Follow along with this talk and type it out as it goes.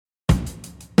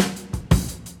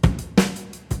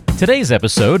Today's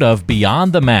episode of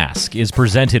Beyond the Mask is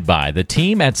presented by the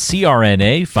team at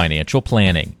CRNA Financial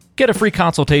Planning. Get a free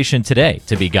consultation today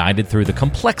to be guided through the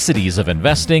complexities of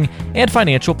investing and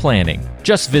financial planning.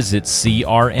 Just visit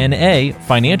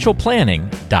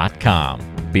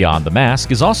crnafinancialplanning.com. Beyond the Mask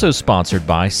is also sponsored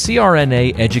by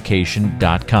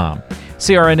crnaeducation.com.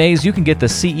 CRNAs, you can get the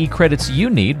CE credits you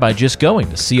need by just going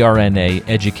to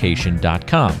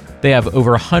crnaeducation.com. They have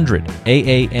over 100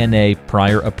 AANA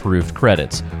prior approved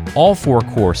credits, all 4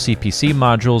 core CPC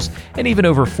modules, and even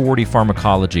over 40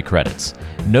 pharmacology credits.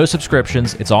 No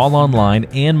subscriptions, it's all online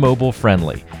and mobile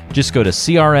friendly. Just go to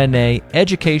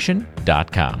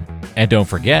crnaeducation.com. And don't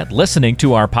forget, listening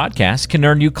to our podcast can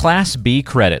earn you Class B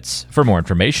credits. For more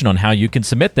information on how you can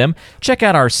submit them, check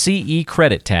out our CE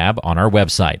credit tab on our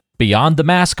website,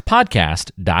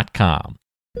 beyondthemaskpodcast.com.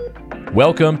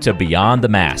 Welcome to Beyond the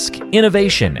Mask,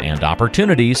 innovation and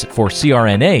opportunities for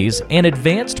CRNAs and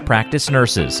advanced practice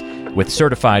nurses, with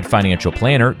certified financial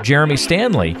planner Jeremy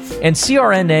Stanley and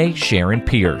CRNA Sharon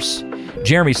Pierce.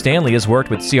 Jeremy Stanley has worked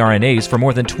with CRNAs for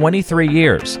more than 23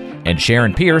 years, and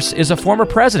Sharon Pierce is a former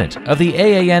president of the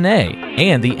AANA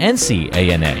and the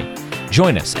NCANA.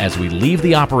 Join us as we leave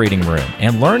the operating room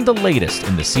and learn the latest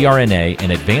in the CRNA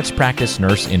and advanced practice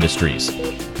nurse industries.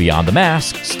 Beyond the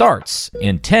Mask starts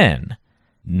in 10,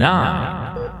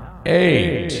 9,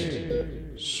 8,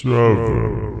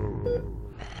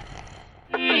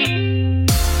 7.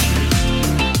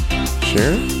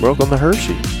 Sharon, welcome to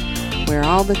Hershey. Where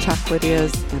all the chocolate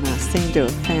is, and I seem to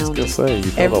have found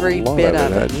every bit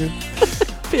of it.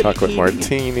 Chocolate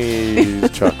martinis,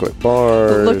 chocolate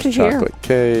bars, chocolate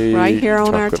cake, right here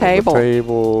on our table.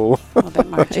 A bit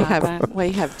more chocolate.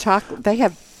 We have chocolate. They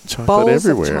have chocolate bowls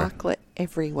everywhere. of chocolate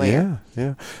everywhere.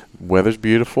 Yeah. Weather's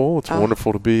beautiful. It's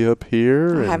wonderful to be up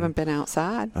here. I haven't been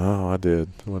outside. Oh, I did.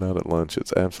 I went out at lunch.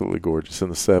 It's absolutely gorgeous. In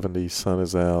the 70s, sun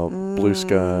is out, blue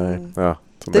sky. Oh,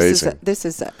 it's amazing. This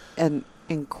is an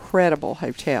incredible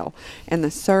hotel, and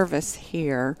the service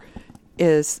here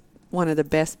is one of the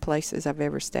best places I've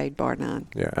ever stayed, bar none.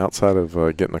 Yeah, outside of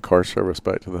getting the car service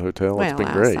back to the hotel, it's been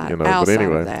great, But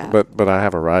anyway, but I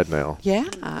have a ride now. Yeah,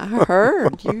 I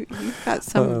heard you've got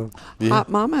some hot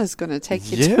mama is going to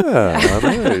take you. Yeah,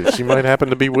 I know. She might happen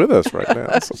to be with us right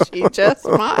now. So. She just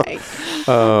might.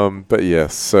 But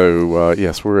yes, so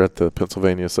yes, we're at the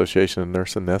Pennsylvania Association of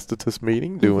Nurse Anesthetists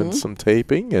meeting, doing some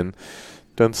taping and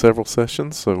done several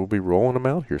sessions, so we'll be rolling them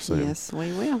out here soon. Yes,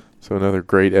 we will. So another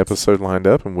great episode lined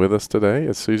up, and with us today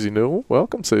is Suzie Newell.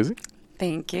 Welcome, Suzie.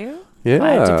 Thank you. Yeah.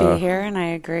 Glad to be here, and I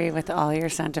agree with all your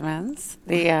sentiments.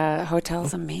 The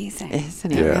hotel's amazing.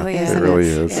 Isn't it? Yeah, really it really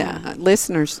is. Yeah,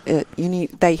 listeners,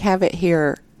 they have it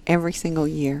here every single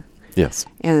year. Yes.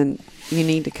 And you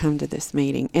need to come to this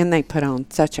meeting. And they put on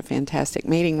such a fantastic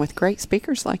meeting with great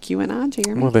speakers like you and I,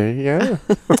 Jeremy. Well, there you go.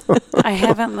 I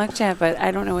haven't looked yet, but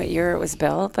I don't know what year it was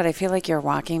built, but I feel like you're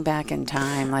walking back in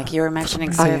time. Like you were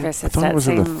mentioning service. I thought it was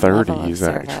in the 30s,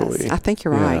 actually. I think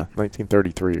you're right.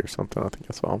 1933 or something, I think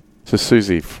I saw. So,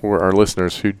 Suzie, for our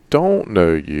listeners who don't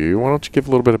know you, why don't you give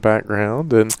a little bit of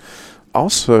background, and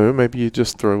also maybe you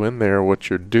just throw in there what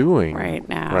you're doing right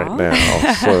now.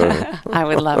 So. I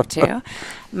would love to.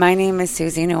 My name is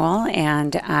Suzie Newell,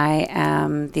 and I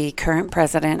am the current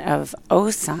president of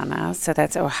OSANA, so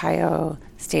that's Ohio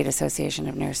State Association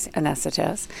of Nurse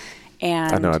Anesthetists.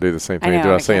 And I know I do the same thing.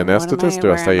 Do I say anesthetist?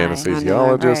 Do I say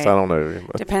anesthesiologist? I don't know.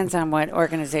 Depends on what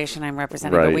organization I'm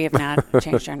representing, but we have not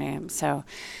changed our name. So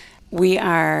we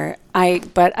are,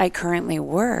 but I currently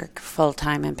work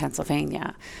full-time in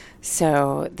Pennsylvania.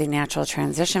 So the natural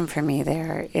transition for me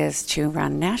there is to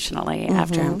run nationally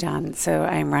after I'm done. So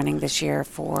I'm running this year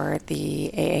for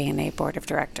the AANA Board of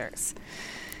Directors.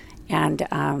 And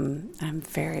I'm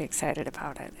very excited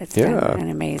about it. It's been an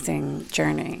amazing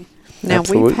journey. Now,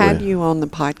 we've had you on the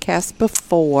podcast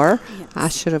before. Yes. I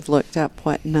should have looked up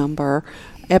what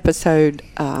episode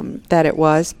that it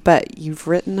was, but you've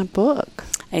written a book.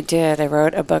 I did. I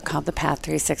wrote a book called The Path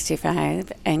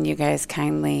 365, and you guys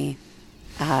kindly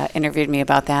interviewed me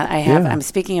about that. I'm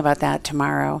speaking about that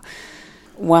tomorrow.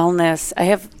 Wellness.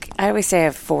 I always say I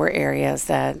have 4 areas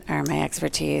that are my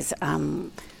expertise.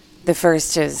 The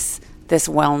first is this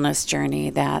wellness journey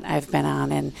that I've been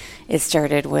on, and it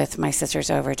started with my sister's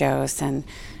overdose, and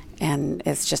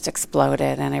it's just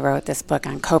exploded. And I wrote this book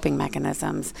on coping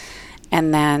mechanisms.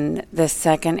 And then the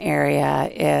second area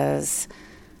is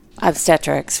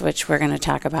obstetrics, which we're going to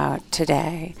talk about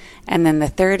today. And then the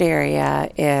third area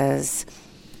is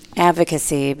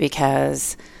advocacy,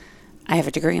 because I have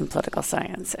a degree in political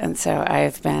science. And so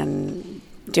I've been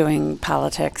doing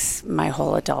politics my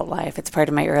whole adult life. It's part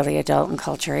of my early adult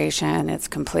enculturation. It's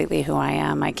completely who I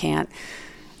am. I can't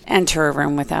enter a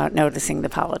room without noticing the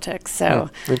politics. So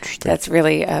that's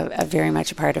really a very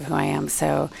much a part of who I am.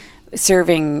 So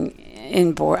serving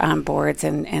on boards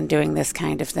and doing this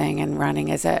kind of thing and running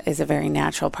is a very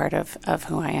natural part of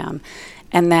who I am.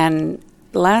 And then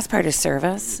the last part is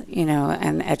service,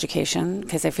 and education,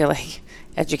 because I feel like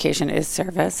education is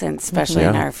service, and especially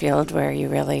in our field where you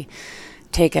really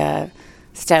take a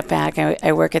step back.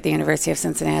 I work at the University of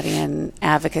Cincinnati in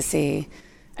advocacy.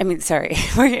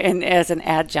 As an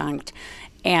adjunct.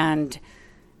 And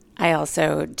I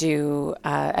also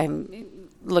I'm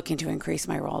looking to increase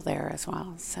my role there as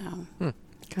well. So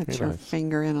got your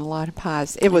finger in a lot of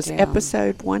pies. It was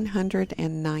episode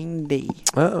 190.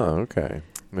 Oh, okay.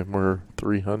 And we're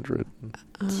 300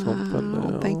 something now.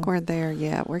 I don't think we're there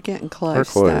yet. We're getting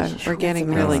close. We're close. We're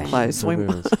getting really close.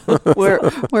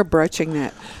 We're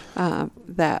broaching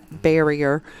that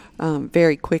barrier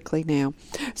very quickly now.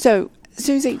 So,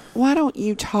 Suzie, why don't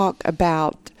you talk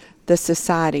about the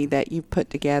society that you put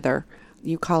together?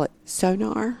 You call it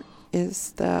SONAR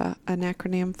is an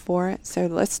acronym for it. So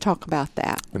let's talk about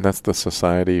that. And that's the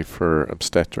Society for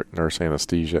Obstetric, Nurse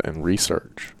Anesthesia, and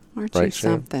Research. Aren't you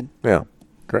something? Yeah,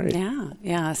 great.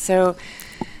 Yeah. So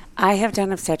I have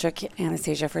done obstetric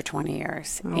anesthesia for 20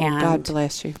 years. Oh, and God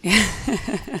bless you.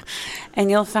 And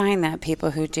you'll find that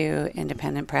people who do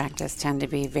independent practice tend to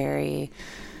be very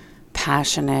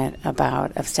passionate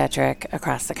about obstetric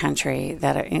across the country,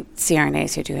 that are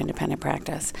CRNAs who do independent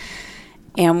practice.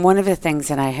 And one of the things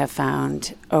that I have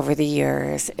found over the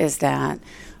years is that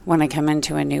when I come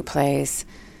into a new place,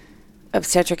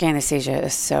 obstetric anesthesia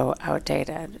is so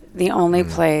outdated. The only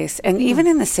place, and even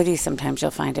in the city sometimes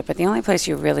you'll find it, but the only place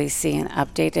you really see an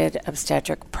updated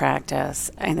obstetric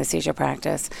practice, anesthesia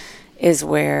practice, is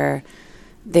where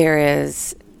there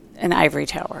is an ivory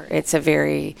tower. It's a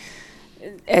very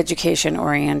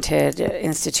education-oriented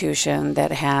institution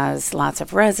that has lots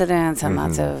of residents and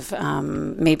lots of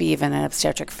maybe even an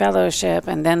obstetric fellowship,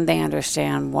 and then they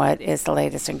understand what is the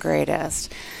latest and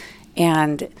greatest.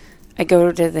 And I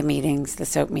go to the meetings, the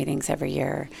SOAP meetings every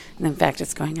year, and in fact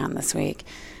it's going on this week,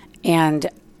 and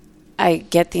I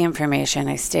get the information,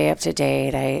 I stay up to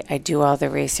date, I do all the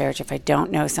research. If I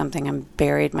don't know something, I'm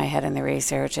buried my head in the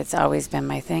research. It's always been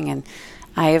my thing, and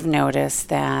I have noticed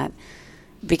that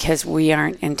because we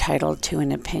aren't entitled to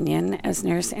an opinion as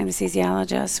nurse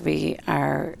anesthesiologists, we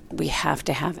have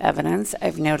to have evidence.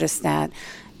 I've noticed that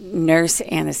nurse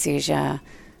anesthesia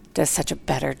does such a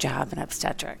better job in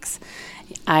obstetrics.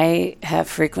 I have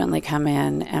frequently come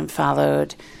in and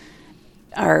followed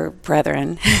our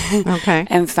brethren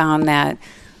and found that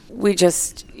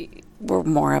we're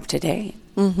more up to date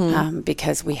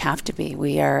because we have to be.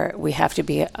 We have to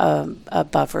be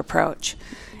above reproach.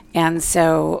 And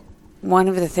so one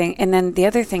of the things, and then the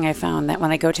other thing I found that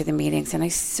when I go to the meetings, and I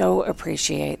so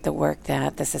appreciate the work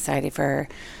that the Society for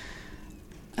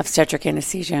Obstetric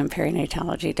Anesthesia and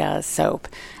Perinatology does, SOAP.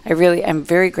 I'm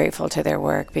very grateful to their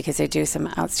work because they do some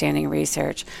outstanding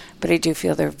research, but I do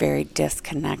feel they're very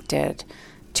disconnected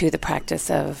to the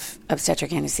practice of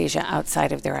obstetric anesthesia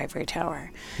outside of their ivory tower.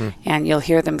 And you'll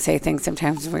hear them say things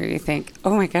sometimes where you think,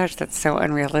 oh my gosh, that's so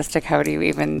unrealistic. How do you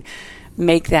even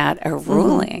make that a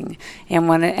ruling?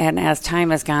 And as time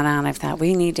has gone on, I've thought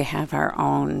we need to have our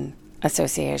own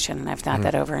association, and I've thought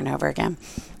that over and over again.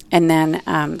 And then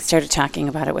started talking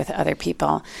about it with other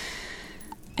people.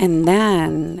 And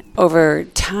then over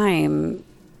time,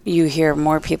 you hear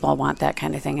more people want that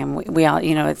kind of thing. And we all,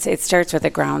 it starts with a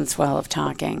groundswell of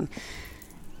talking.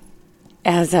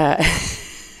 The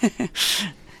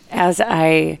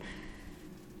other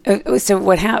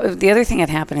thing that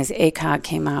happened is ACOG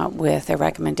came out with a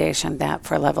recommendation that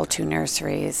for level 2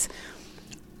 nurseries,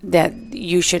 that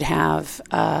you should have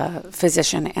a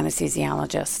physician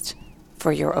anesthesiologist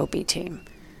for your OB team.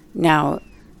 Now,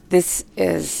 this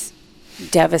is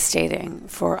devastating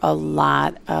for a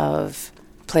lot of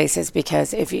places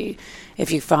because if you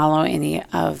follow any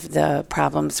of the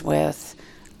problems with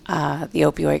the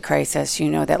opioid crisis, you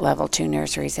know that level 2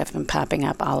 nurseries have been popping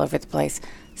up all over the place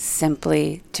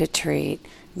simply to treat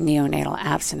neonatal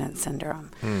abstinence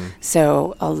syndrome.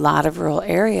 So a lot of rural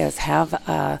areas have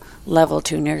a level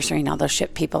 2 nursery. Now they'll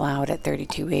ship people out at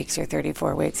 32 weeks or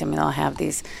 34 weeks. I mean, they'll have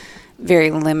these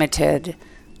very limited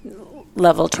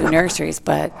level 2 nurseries,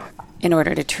 but in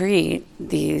order to treat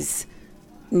these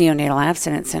neonatal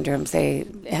abstinence syndromes, they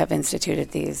have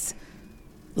instituted these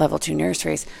level 2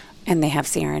 nurseries, and they have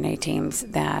CRNA teams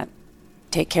that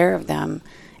take care of them.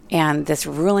 And this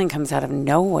ruling comes out of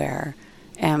nowhere,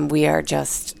 and we are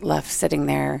just left sitting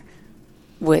there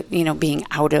with, being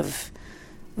out of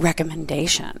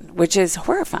recommendation, which is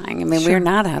horrifying. I mean, Sure. we're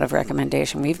not out of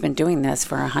recommendation. We've been doing this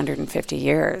for 150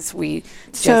 years.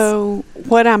 So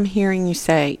what I'm hearing you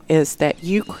say is that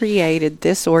you created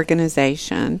this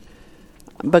organization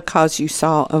because you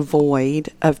saw a void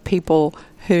of people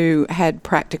who had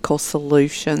practical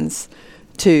solutions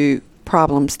to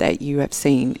problems that you have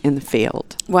seen in the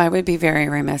field. Well, I would be very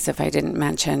remiss if I didn't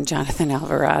mention Jonathan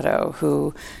Alvarado,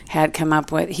 who had come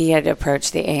up with, he had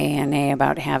approached the AANA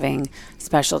about having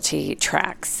specialty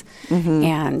tracks. Mm-hmm.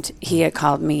 And he had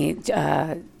called me,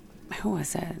 who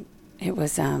was it? It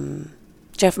was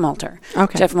Jeff Moulter.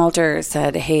 Okay. Jeff Moulter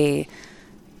said, hey,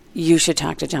 you should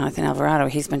talk to Jonathan Alvarado.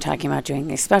 He's been talking about doing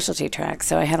these specialty tracks.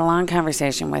 So I had a long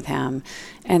conversation with him.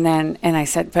 And I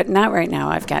said, but not right now.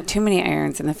 I've got too many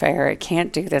irons in the fire. I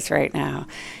can't do this right now.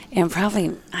 And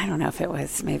probably, I don't know if it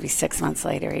was maybe 6 months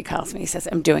later, he calls me. He says,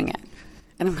 I'm doing it.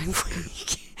 And I'm like,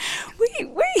 wait.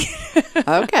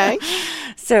 Okay.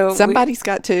 So somebody's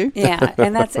got to. Yeah.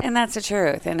 And that's the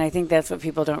truth. And I think that's what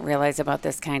people don't realize about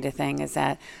this kind of thing is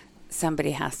that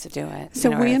somebody has to do it.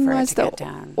 So when was the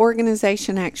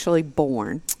organization actually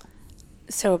born?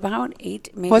 So about 8,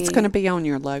 maybe. What's going to be on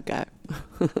your logo?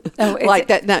 Oh, like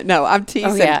that? No, I'm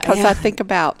teasing because I think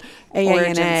about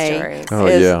AANA is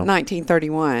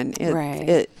 1931.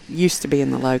 It used to be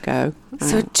in the logo.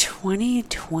 So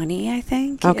 2020, I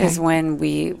think, okay. is when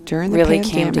we During the really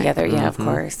pandemic. came together. Mm-hmm. Yeah, of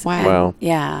course. Wow.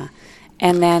 Yeah.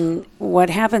 And then what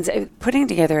happens, putting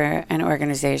together an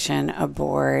organization, a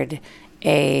board,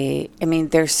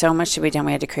 there's so much to be done.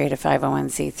 We had to create a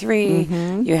 501c3.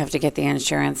 Mm-hmm. You have to get the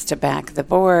insurance to back the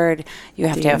board. You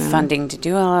have to have funding to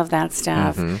do all of that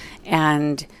stuff.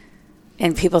 Mm-hmm.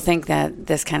 And people think that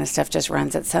this kind of stuff just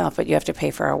runs itself, but you have to pay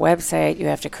for our website. You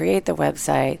have to create the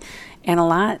website. And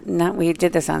we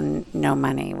did this on no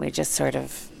money. We just sort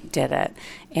of did it.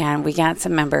 And we got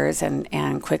some members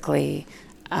and quickly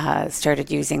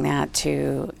started using that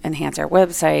to enhance our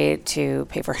website, to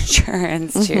pay for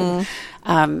insurance, mm-hmm.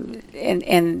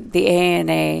 And the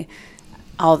AANA,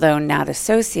 although not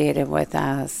associated with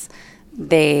us,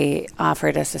 they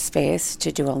offered us a space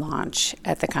to do a launch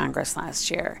at the Congress last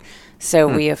year. So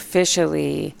we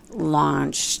officially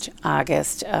launched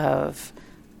August of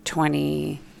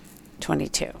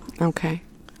 2022. Okay.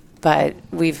 But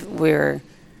we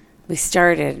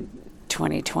started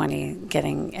 2020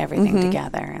 getting everything mm-hmm.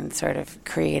 together and sort of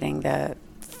creating the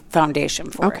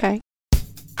foundation for it. Okay.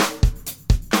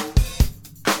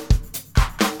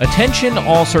 Attention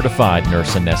all certified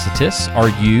nurse anesthetists. Are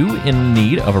you in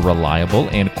need of a reliable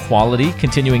and quality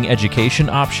continuing education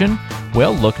option?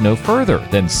 Well, look no further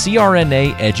than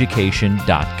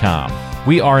crnaeducation.com.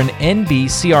 We are an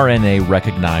NBCRNA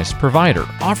recognized provider,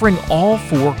 offering all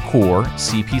 4 core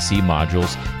CPC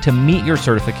modules to meet your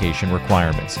certification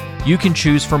requirements. You can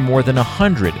choose from more than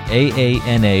 100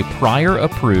 AANA prior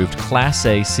approved Class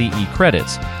A CE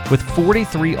credits, with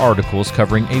 43 articles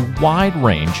covering a wide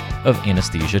range of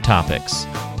anesthesia topics.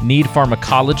 Need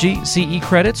pharmacology CE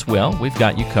credits? Well, we've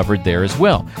got you covered there as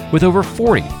well, with over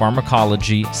 40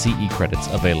 pharmacology CE credits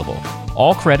available.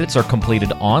 All credits are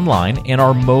completed online and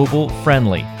are mobile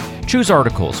friendly. Choose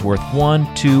articles worth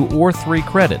 1, 2, or 3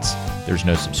 credits. There's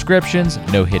no subscriptions,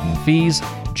 no hidden fees,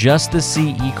 just the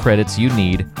CE credits you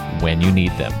need when you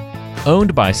need them.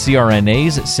 Owned by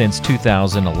CRNAs since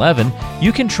 2011,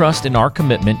 you can trust in our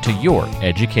commitment to your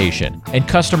education. And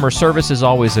customer service is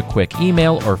always a quick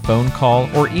email or phone call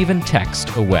or even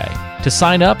text away. To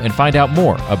sign up and find out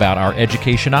more about our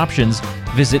education options,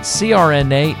 visit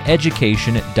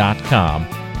crnaeducation.com,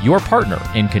 your partner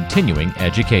in continuing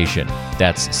education.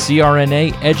 That's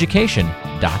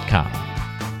crnaeducation.com.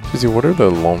 Suzie, what are the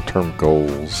long-term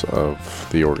goals of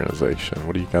the organization?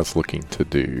 What are you guys looking to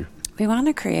do? We want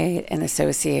to create an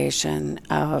association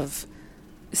of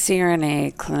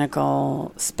CRNA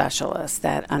clinical specialists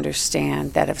that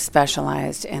understand, that have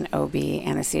specialized in OB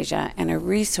anesthesia, and a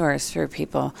resource for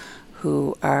people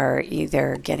who are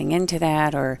either getting into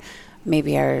that or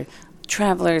maybe are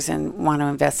travelers and want to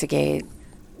investigate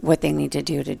what they need to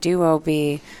do OB.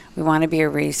 We want to be a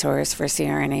resource for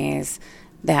CRNAs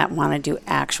that want to do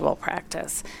actual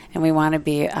practice. And we want to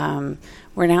be,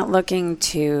 we're not looking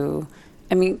to,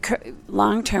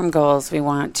 long-term goals, we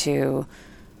want to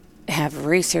have a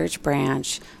research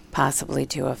branch, possibly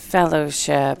do a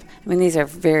fellowship. These are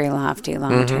very lofty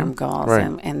long-term goals,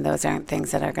 right. and those aren't things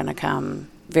that are going to come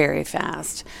very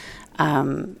fast.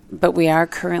 But we are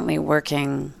currently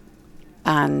working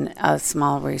on a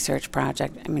small research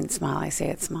project. Small, I say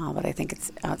it's small, but I think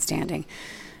it's outstanding.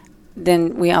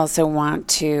 Then we also want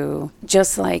to,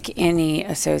 just like any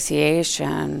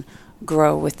association,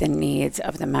 grow with the needs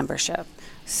of the membership.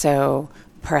 So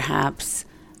perhaps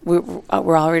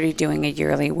we're already doing a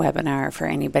yearly webinar for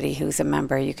anybody who's a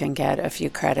member. You can get a few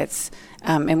credits.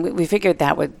 And we figured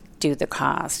that would do the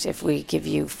cost. If we give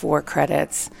you 4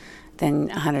 credits, then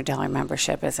 $100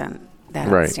 membership isn't that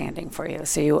outstanding for you.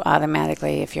 So you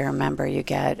automatically, if you're a member, you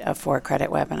get a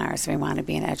 4-credit webinar. So we want to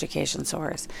be an education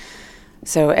source.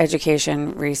 So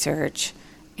education, research,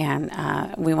 and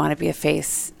we want to be a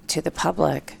face to the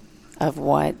public of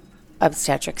what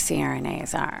obstetric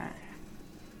CRNAs are.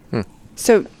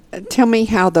 So tell me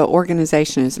how the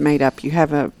organization is made up. You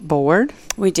have a board?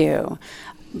 We do.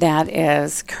 That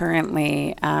is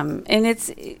currently,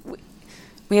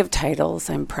 we have titles.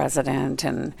 I'm president,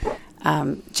 and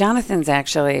Jonathan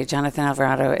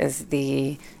Alvarado is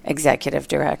the executive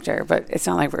director, but it's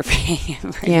not like we're paying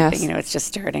him for anything. It's just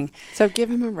starting. So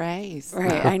give him a raise.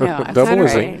 Right, I know. You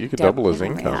could double his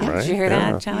income, right? Did you hear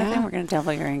that, Jonathan? Yeah. We're going to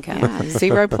double your income. Yeah.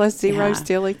 0 plus 0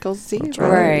 still equals 0. That's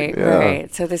right. Yeah.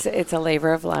 Right. So it's a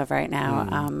labor of love right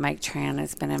now. Mike Tran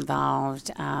has been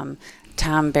involved.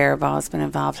 Tom Barabal has been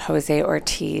involved. Jose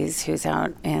Ortiz, who's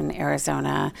out in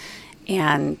Arizona,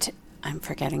 and I'm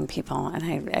forgetting people,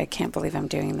 and I can't believe I'm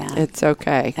doing that. It's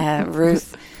okay.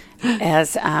 Ruth,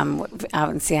 as out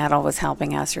in Seattle, was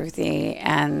helping us, Ruthie.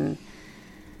 And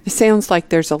it sounds like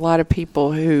there's a lot of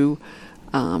people who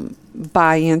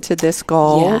buy into this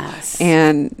goal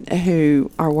and who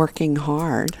are working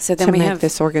hard to make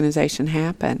this organization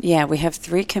happen. Yeah, we have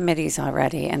 3 committees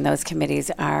already, and those committees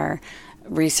are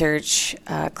research,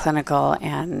 clinical,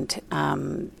 and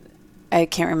I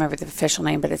can't remember the official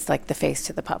name, but it's like the face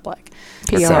to the public.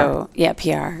 PR. So,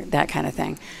 PR, that kind of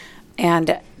thing.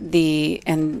 And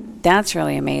that's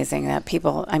really amazing that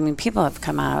people have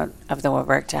come out of the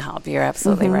woodwork to help. You're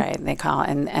absolutely right. They call,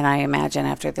 and I imagine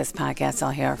after this podcast,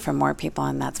 I'll hear from more people,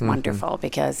 and that's wonderful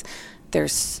because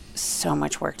there's so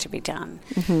much work to be done.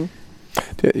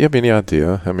 Do you have any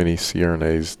idea how many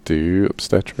CRNAs do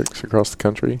obstetrics across the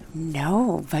country?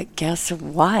 No, but guess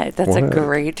what? That's a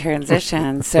great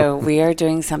transition. So we are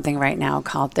doing something right now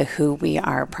called the Who We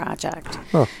Are Project.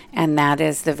 And that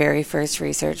is the very first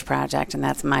research project, and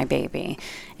that's my baby.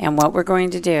 And what we're going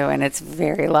to do, and it's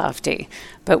very lofty,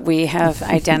 but we have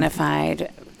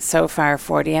identified so far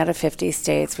 40 out of 50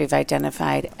 states. We've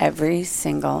identified every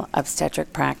single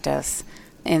obstetric practice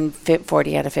in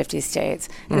 40 out of 50 states.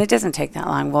 And it doesn't take that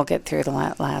long. We'll get through the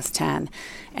last 10.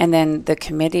 And then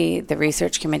the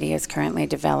research committee is currently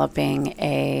developing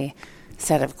a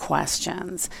set of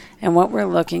questions. And what we're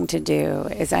looking to do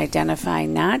is identify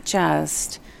not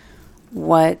just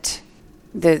what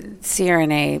the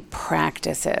CRNA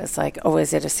practice is, like,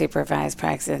 is it a supervised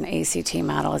practice, an ACT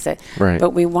model, is it? Right. But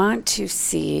we want to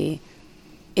see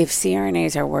if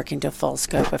CRNAs are working to full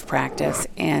scope of practice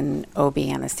in OB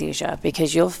anesthesia,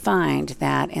 because you'll find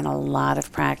that in a lot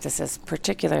of practices,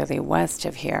 particularly west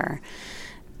of here,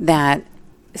 that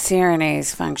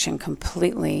CRNAs function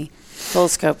completely full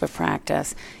scope of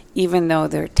practice, even though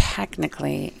they're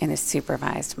technically in a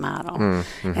supervised model.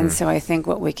 And so I think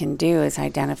what we can do is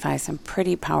identify some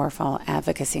pretty powerful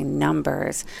advocacy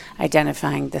numbers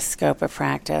identifying the scope of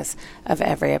practice of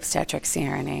every obstetric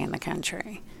CRNA in the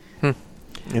country.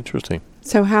 Interesting.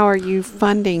 So how are you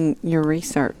funding your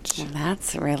research? Well,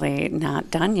 that's really not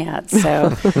done yet.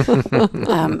 So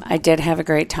I did have a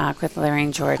great talk with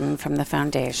Lorraine Jordan from the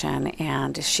foundation,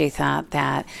 and she thought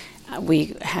that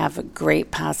we have a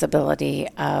great possibility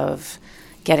of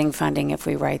getting funding if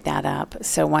we write that up.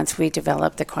 So once we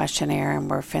develop the questionnaire and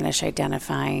we're finished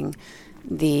identifying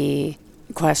the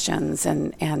questions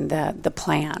and the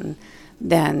plan,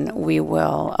 then we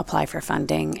will apply for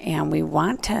funding. And we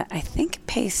want to, I think,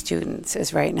 pay students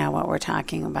is right now what we're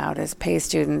talking about, is pay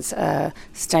students a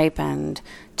stipend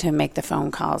to make the phone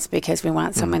calls, because we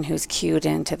want someone who's cued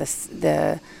into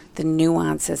the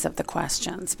nuances of the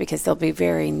questions, because they'll be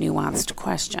very nuanced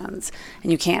questions,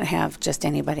 and you can't have just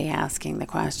anybody asking the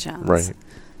questions. Right.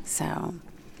 So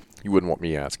you wouldn't want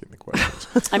me asking the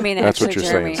questions. I mean, That's actually, what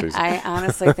you're Jeremy, saying, Suzie. I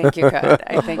honestly think you could.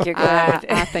 I think you could.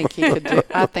 I think he could do.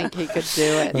 I think he could do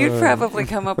it. You'd probably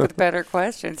come up with better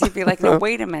questions. You'd be like, "No,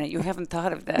 wait a minute, you haven't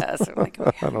thought of this." I'm like,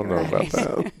 I don't know about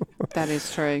that. That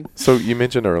is true. So you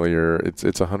mentioned earlier it's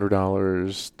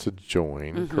 $100 to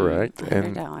join, correct?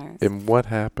 $100. And what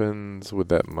happens with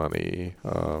that money?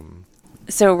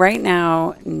 So right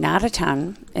now, not a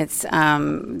ton. It's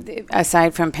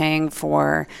aside from paying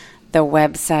for the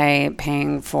website,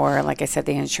 paying for, like I said,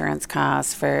 the insurance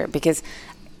costs because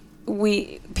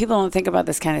people don't think about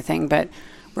this kind of thing, but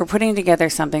we're putting together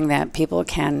something that people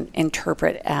can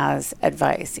interpret as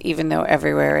advice, even though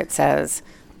everywhere it says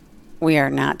we are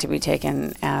not to be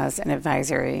taken as an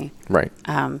advisory. Right.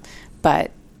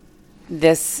 But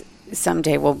this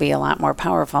someday will be a lot more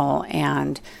powerful,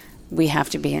 and we have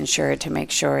to be insured to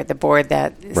make sure the board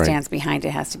that stands behind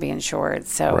it has to be insured.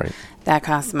 So that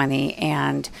costs money.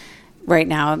 And right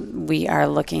now we are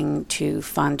looking to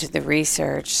fund the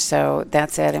research. So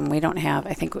that's it. And we don't have,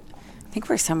 I think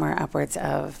we're somewhere upwards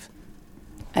of,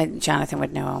 Jonathan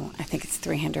would know, I think it's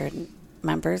 300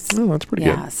 members. Oh, that's pretty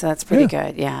good. Yeah, so that's pretty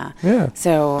good. Yeah.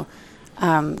 So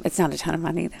it's not a ton of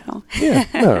money, though.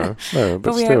 No,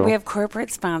 but still. We have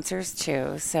corporate sponsors,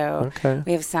 too. So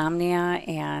we have Somnia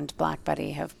and Black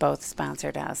Buddy have both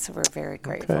sponsored us, so we're very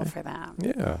grateful for that.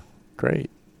 Yeah, great.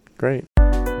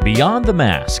 Beyond the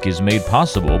Mask is made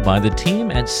possible by the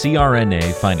team at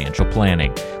CRNA Financial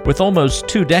Planning. With almost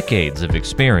 2 decades of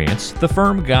experience, the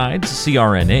firm guides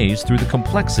CRNAs through the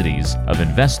complexities of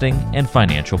investing and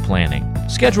financial planning.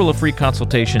 Schedule a free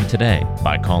consultation today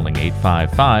by calling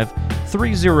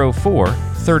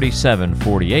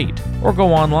 855-304-3748 or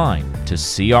go online to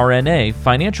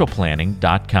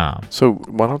crnafinancialplanning.com. So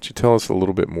why don't you tell us a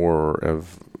little bit more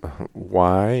of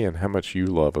why and how much you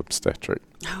love obstetric?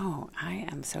 Oh, I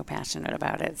am so passionate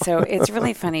about it. So it's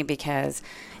really funny because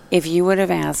if you would have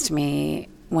asked me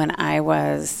when I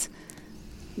was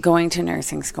going to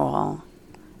nursing school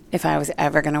if I was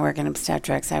ever going to work in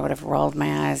obstetrics, I would have rolled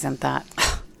my eyes and thought,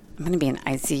 I'm going to be an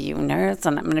ICU nurse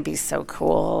and I'm going to be so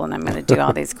cool and I'm going to do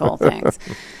all these cool things.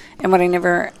 And what I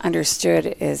never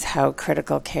understood is how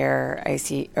critical care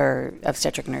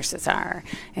obstetric nurses are,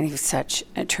 and he was such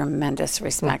a tremendous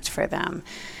respect for them.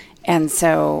 And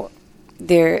so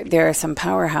there are some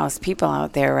powerhouse people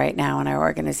out there right now in our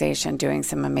organization doing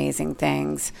some amazing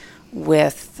things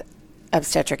with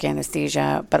obstetric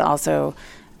anesthesia, but also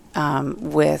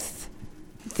with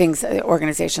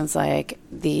organizations like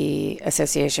the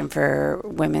Association for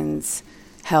Women's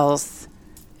Health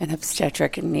and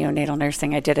Obstetric and Neonatal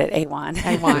Nursing. I did it A1.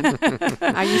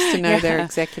 I used to know their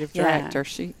executive director.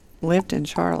 She lived in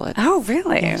Charlotte. Oh,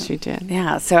 really? Yeah, she did.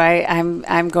 Yeah. So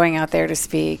I'm going out there to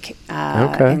speak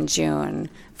in June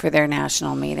for their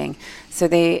national meeting. So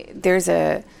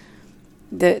the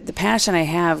passion I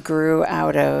have grew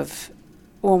out of,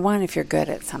 well, one, if you're good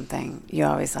at something, you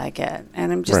always like it,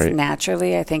 and I'm just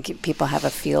naturally, I think people have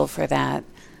a feel for that.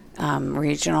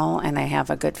 Regional, and I have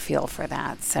a good feel for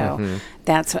that. So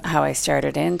that's how I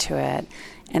started into it.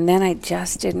 And then I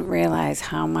just didn't realize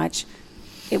how much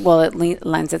it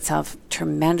lends itself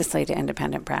tremendously to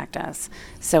independent practice.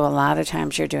 So a lot of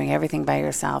times you're doing everything by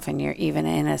yourself, and you're even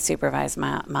in a supervised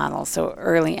model. So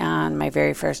early on, my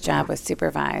very first job was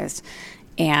supervised,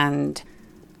 and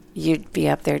you'd be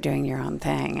up there doing your own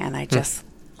thing. And I just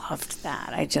loved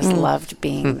that. I just loved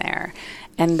being there.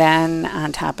 And then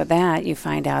on top of that, you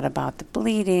find out about the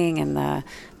bleeding and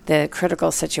the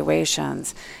critical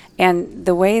situations. And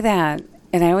the way that,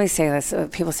 and I always say this,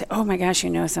 people say, oh my gosh,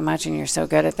 you know so much and you're so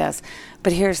good at this.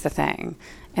 But here's the thing,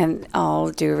 and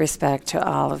all due respect to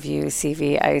all of you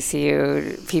CV,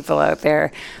 ICU people out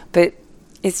there, but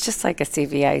it's just like a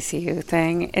CV, ICU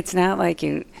thing. It's not like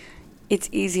it's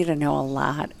easy to know a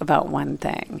lot about one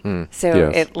thing.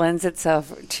 It lends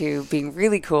itself to being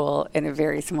really cool in a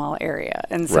very small area.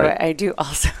 And so I do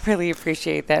also really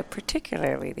appreciate that,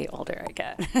 particularly the older I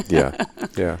get. Yeah.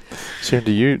 Sharon,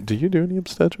 do you do any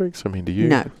obstetrics? I mean, do you?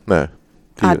 No.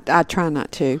 I try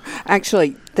not to.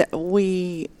 Actually,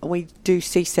 we do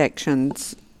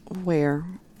C-sections where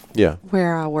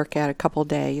I work out a couple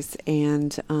days,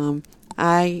 and no.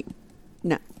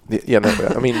 Yeah, no,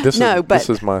 I mean, this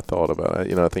is my thought about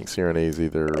it. I think CRNAs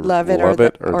either love it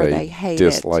or they hate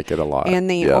dislike it a lot. And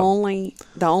the only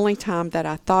time that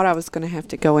I thought I was going to have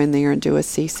to go in there and do a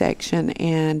C-section,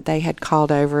 and they had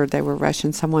called over, they were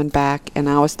rushing someone back, and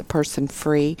I was the person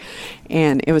free,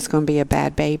 and it was going to be a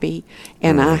bad baby,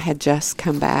 and I had just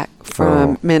come back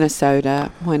from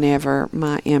Minnesota whenever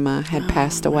my Emma had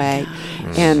passed away,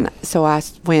 and so I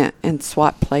went and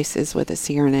swapped places with a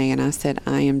CRNA, and I said,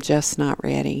 I am just not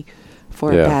ready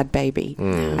for a bad baby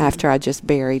after I just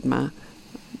buried my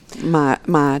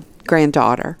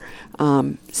granddaughter.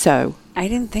 So I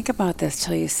didn't think about this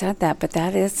till you said that, but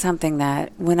that is something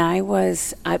that when I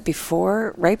was right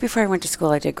before I went to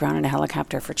school, I did ground in a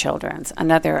helicopter for children's.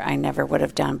 Another I never would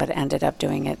have done, but ended up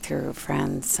doing it through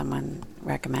friends. Someone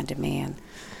recommended me,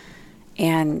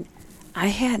 and I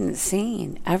hadn't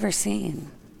ever seen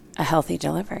a healthy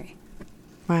delivery.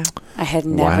 Wow. I had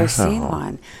never seen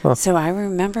one. Huh. So I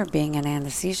remember being in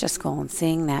anesthesia school and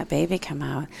seeing that baby come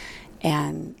out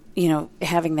and,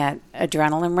 having that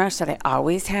adrenaline rush that I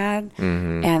always had.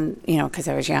 And, because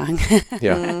I was young.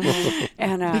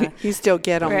 And you still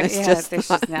get them. It's just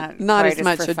not as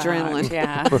much adrenaline.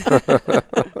 Yeah.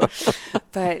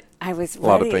 But I was a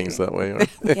lot of things that way.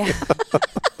 Yeah.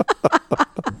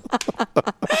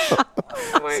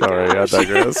 I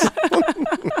digress.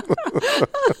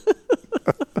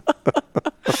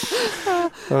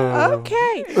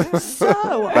 Okay,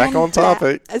 so Back on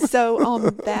topic. So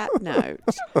on that note,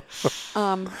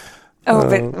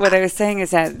 but what I was saying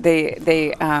is that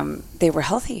they were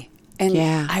healthy, and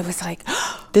Yeah. I was like,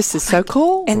 this is so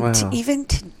cool. and Wow. even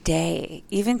today,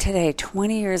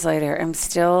 20 years later, I'm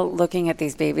still looking at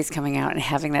these babies coming out and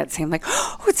having that same like,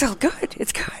 oh, it's all good,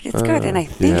 it's good, and I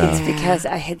think yeah. it's because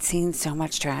I had seen so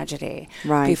much tragedy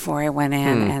Right. before I went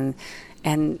in,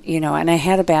 and I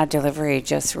had a bad delivery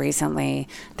just recently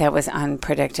that was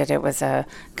unpredicted. It was a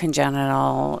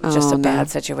congenital, just a bad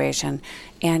situation,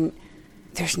 and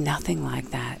there's nothing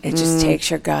like that. It just takes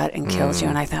your gut and kills you.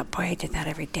 And I thought, boy, I did that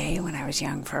every day when I was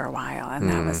young for a while. And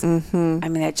that was, I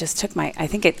mean, it just took I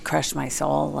think it crushed my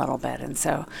soul a little bit. And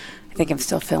so I think I'm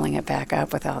still filling it back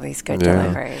up with all these good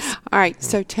deliveries. All right,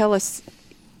 so tell us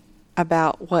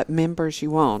about what members you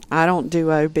want. I don't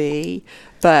do OB,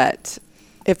 but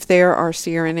if there are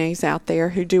CRNAs out there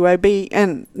who do OB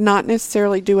and not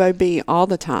necessarily do OB all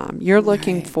the time, you're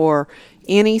looking Right. for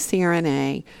any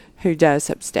CRNA who does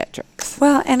obstetrics.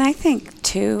 Well, and I think,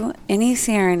 too, any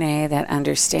CRNA that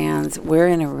understands we're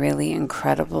in a really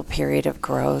incredible period of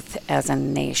growth as a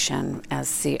nation, as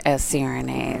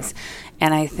CRNAs.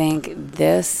 And I think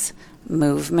this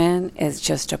movement is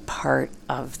just a part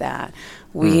of that.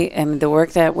 And the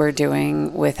work that we're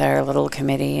doing with our little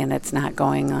committee, and it's not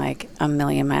going like a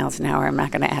million miles an hour. I'm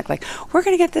not going to act like we're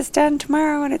going to get this done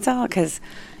tomorrow, and it's all because,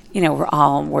 we're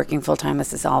all working full time.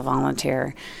 This is all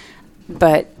volunteer.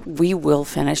 But we will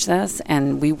finish this,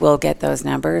 and we will get those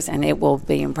numbers, and it will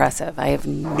be impressive. I have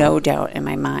no doubt in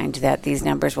my mind that these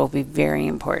numbers will be very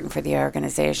important for the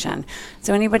organization.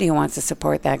 So anybody who wants to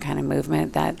support that kind of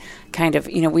movement, that kind of,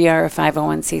 we are a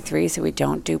 501c3, so we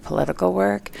don't do political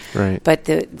work. Right. But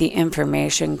the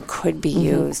information could be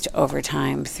used over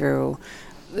time for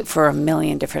a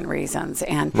million different reasons,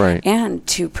 and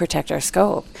to protect our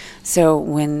scope. So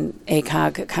when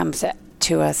ACOG comes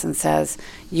to us and says,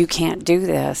 you can't do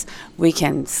this, we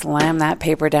can slam that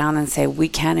paper down and say, we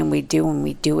can and we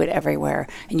do it everywhere.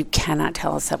 And you cannot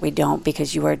tell us that we don't,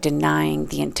 because you are denying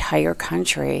the entire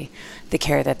country the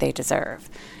care that they deserve.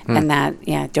 And that,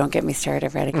 don't get me started.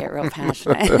 I've got to get real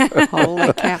passionate.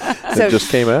 Holy cow. It just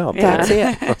came out. That's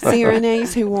it.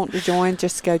 CRNAs who want to join,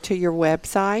 just go to your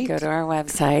website. Go to our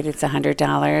website. It's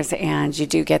 $100, and you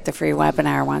do get the free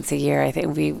webinar once a year. I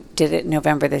think we did it in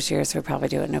November this year, so we'll probably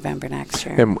do it in November next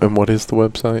year. And what is the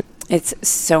website? It's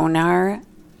sonar-ob.org.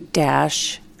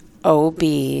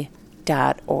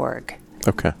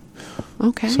 Okay.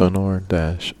 Okay.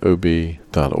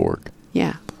 Sonar-ob.org.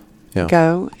 Yeah. Yeah.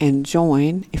 Go and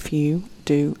join if you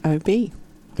do OB.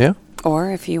 Yeah.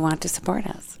 Or if you want to support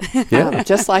us. Yeah.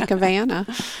 Just like Havana,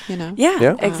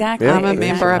 Yeah. Exactly. Yeah, I'm a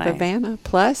member of exactly. Havana.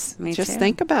 Plus, Me just too.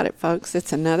 think about it, folks.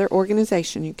 It's another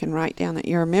organization you can write down that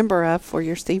you're a member of for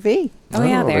your CV. Oh,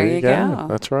 yeah, there you go.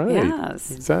 That's right.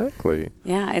 Yes. Exactly.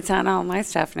 Yeah, it's on all my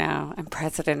stuff now. I'm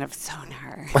president of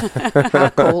Sonar. How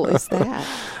cool is that?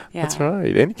 Yeah. That's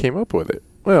right. And you came up with it.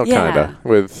 Well, Yeah. kind of,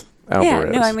 with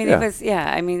Alvarez. Yeah, no, I mean, it was,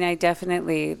 I mean, I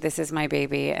definitely, this is my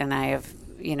baby, and I have,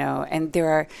 and there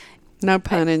are, No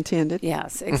pun intended.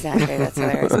 yes, exactly, that's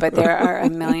hilarious. But there are a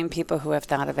million people who have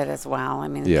thought of it as well. I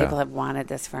mean, Yeah. people have wanted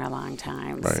this for a long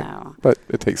time, Right. so. But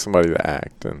it takes somebody to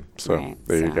act, and so Right,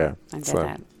 there you so go. I did So,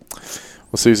 that.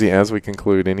 well, Suzie, as we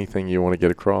conclude, anything you want to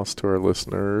get across to our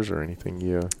listeners, or anything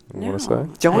you want to say?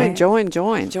 Join.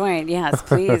 Join, yes,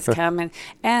 please come.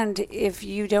 And if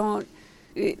you don't,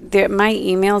 my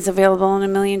email's available in a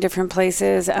million different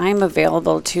places. I'm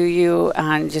available to you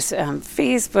on just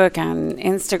Facebook, on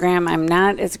Instagram. I'm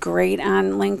not as great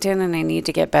on LinkedIn, and I need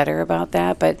to get better about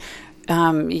that. But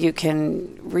you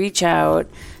can reach out.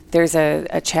 There's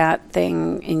a chat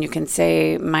thing, and you can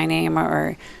say my name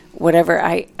or whatever.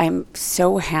 I'm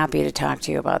so happy to talk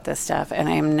to you about this stuff, and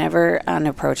I am never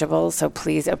unapproachable. So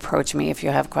please approach me if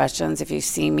you have questions. If you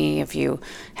see me, if you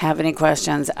have any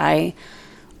questions, I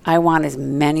want as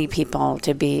many people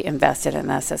to be invested in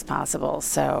this as possible.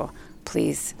 So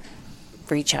please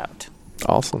reach out.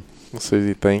 Awesome. Well,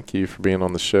 Suzie, thank you for being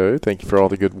on the show. Thank you for all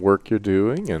the good work you're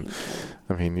doing. And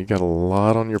I mean, you got a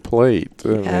lot on your plate.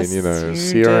 Yes, you you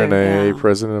CRNA, do, yeah.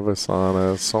 president of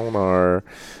Asana, Sonar,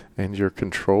 and you're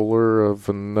controller of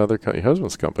another your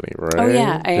husband's company, right? Oh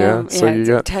yeah, I am. So yeah, you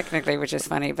got technically, which is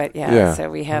funny, but yeah. Yeah. So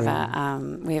we have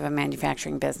a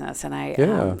manufacturing business, and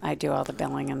I do all the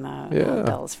billing and the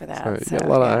bills for that. So you So, got a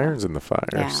lot of yeah. irons in the fire.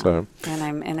 Yeah. So And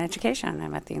I'm in education.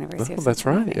 I'm at the University of that's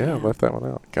right. Cincinnati. Yeah, left that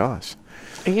one out. Gosh,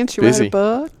 And she wrote Busy. a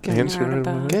book. and she wrote a wrote a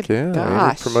book. book. Good Yeah, and you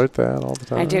gosh. promote that all the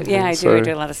time. I do. Yeah, And I do. I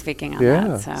do a lot of speaking on Yeah,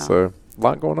 that. So so a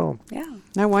lot going on. Yeah.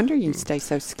 No wonder you stay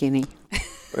so skinny.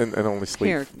 And only sleep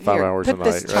Here, 5 hours a put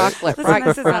night, this right? chocolate right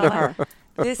in front of her.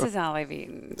 This is all I've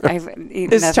eaten. I've eaten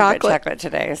This nothing chocolate. but chocolate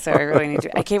today, so I really need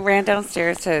to. I ran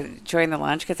downstairs to join the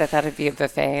lunch because I thought it'd be a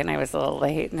buffet, and I was a little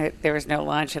late, and there was no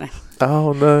lunch, and I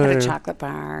Oh, no. had a chocolate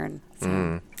bar. And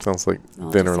so Sounds like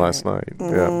Little dinner dessert. last night.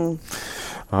 Yeah.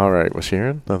 All right. Well,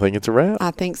 Sharon, I think it's a wrap.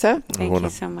 I think so. Thank you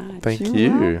so much. Thank You're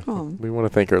you. welcome. We want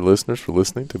to thank our listeners for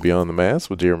listening to Beyond the Mask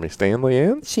with Jeremy Stanley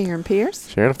and Sharon Pierce.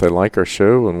 Sharon. If they like our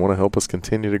show and want to help us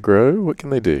continue to grow, what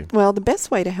can they do? Well, the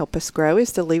best way to help us grow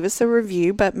is to leave us a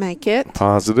review, but make it.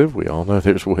 Positive. We all know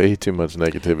there's way too much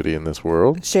negativity in this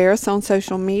world. Share us on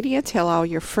social media. Tell all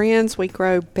your friends. We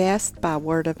grow best by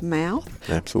word of mouth.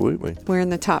 Absolutely. We're in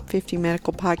the top 50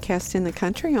 medical podcasts in the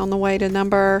country, on the way to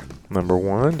number. Number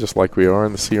 1, just like we are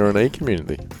in the CRNA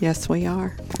community. Yes, we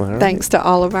are. All right. Thanks to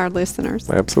all of our listeners.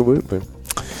 Absolutely.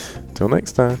 Till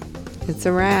next time. It's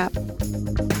a wrap.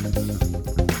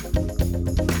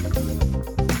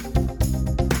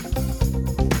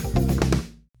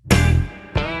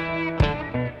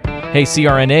 Hey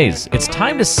CRNAs, it's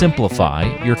time to simplify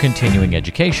your continuing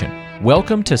education.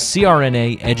 Welcome to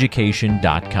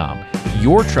CRNAeducation.com,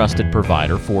 your trusted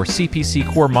provider for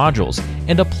CPC core modules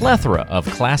and a plethora of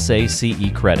Class A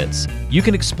CE credits. You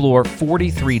can explore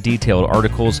 43 detailed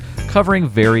articles covering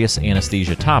various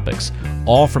anesthesia topics,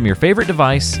 all from your favorite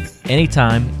device,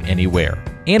 anytime, anywhere.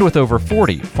 And with over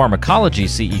 40 pharmacology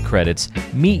CE credits,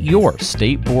 meet your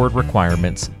state board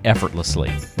requirements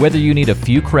effortlessly. Whether you need a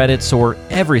few credits or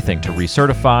everything to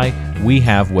recertify, we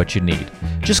have what you need.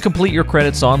 Just complete your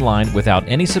credits online without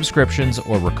any subscriptions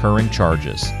or recurring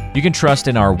charges. You can trust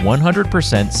in our 100%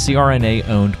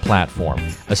 CRNA-owned platform,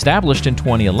 established in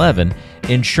 2011,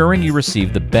 ensuring you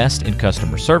receive the best in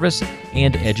customer service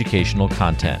and educational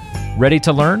content. Ready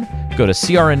to learn? Go to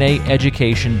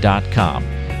CRNAeducation.com.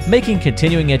 Making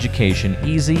continuing education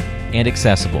easy and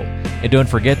accessible. And don't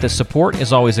forget that support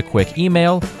is always a quick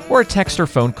email or a text or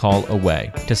phone call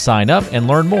away. To sign up and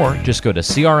learn more, just go to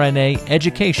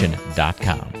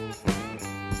CRNAeducation.com.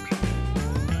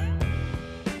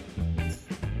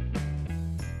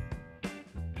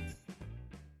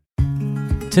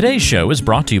 Today's show is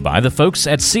brought to you by the folks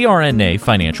at CRNA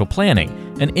Financial Planning,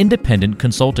 an independent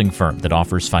consulting firm that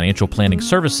offers financial planning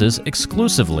services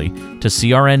exclusively to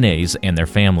CRNAs and their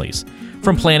families.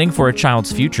 From planning for a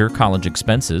child's future college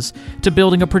expenses to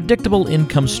building a predictable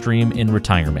income stream in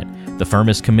retirement, the firm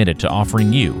is committed to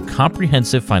offering you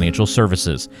comprehensive financial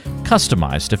services,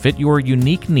 customized to fit your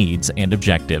unique needs and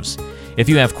objectives. If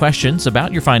you have questions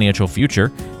about your financial future,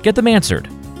 get them answered.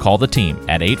 Call the team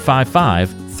at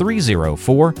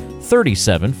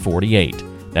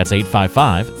 855-304-3748. That's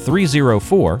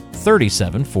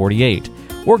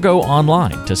 855-304-3748. Or go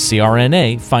online to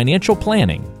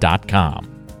crnafinancialplanning.com.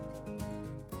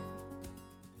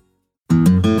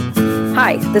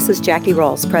 Hi, this is Jackie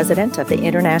Rolls, President of the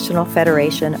International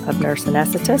Federation of Nurse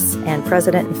Anesthetists and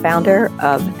President and founder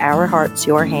of Our Hearts,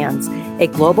 Your Hands, a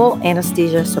global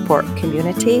anesthesia support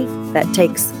community that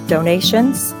takes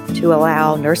donations to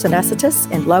allow nurse anesthetists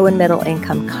in low and middle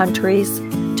income countries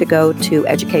to go to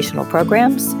educational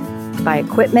programs, to buy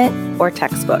equipment or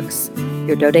textbooks.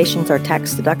 Your donations are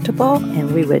tax deductible,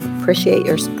 and we would appreciate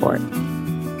your support.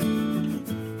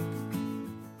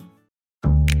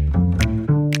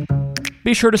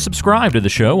 Be sure to subscribe to the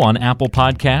show on Apple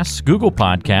Podcasts, Google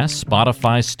Podcasts,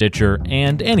 Spotify, Stitcher,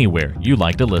 and anywhere you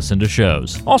like to listen to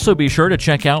shows. Also be sure to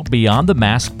check out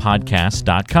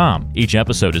BeyondTheMaskPodcast.com. Each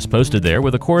episode is posted there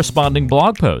with a corresponding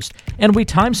blog post, and we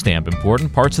timestamp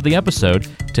important parts of the episode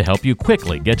to help you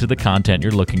quickly get to the content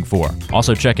you're looking for.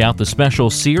 Also check out the special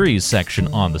series section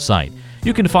on the site.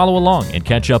 You can follow along and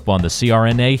catch up on the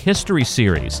CRNA History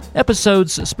Series,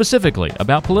 episodes specifically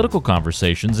about political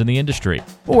conversations in the industry.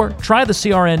 Or try the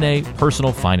CRNA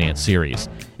Personal Finance Series.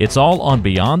 It's all on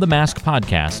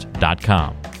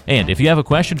BeyondTheMaskPodcast.com. And if you have a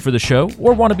question for the show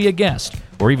or want to be a guest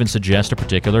or even suggest a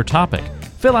particular topic,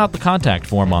 fill out the contact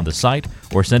form on the site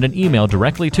or send an email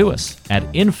directly to us at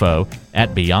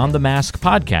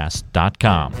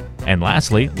info@BeyondTheMaskPodcast.com. And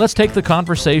lastly, let's take the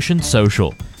conversation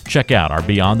social. Check out our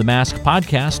Beyond the Mask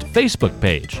podcast Facebook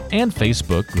page and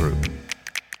Facebook group.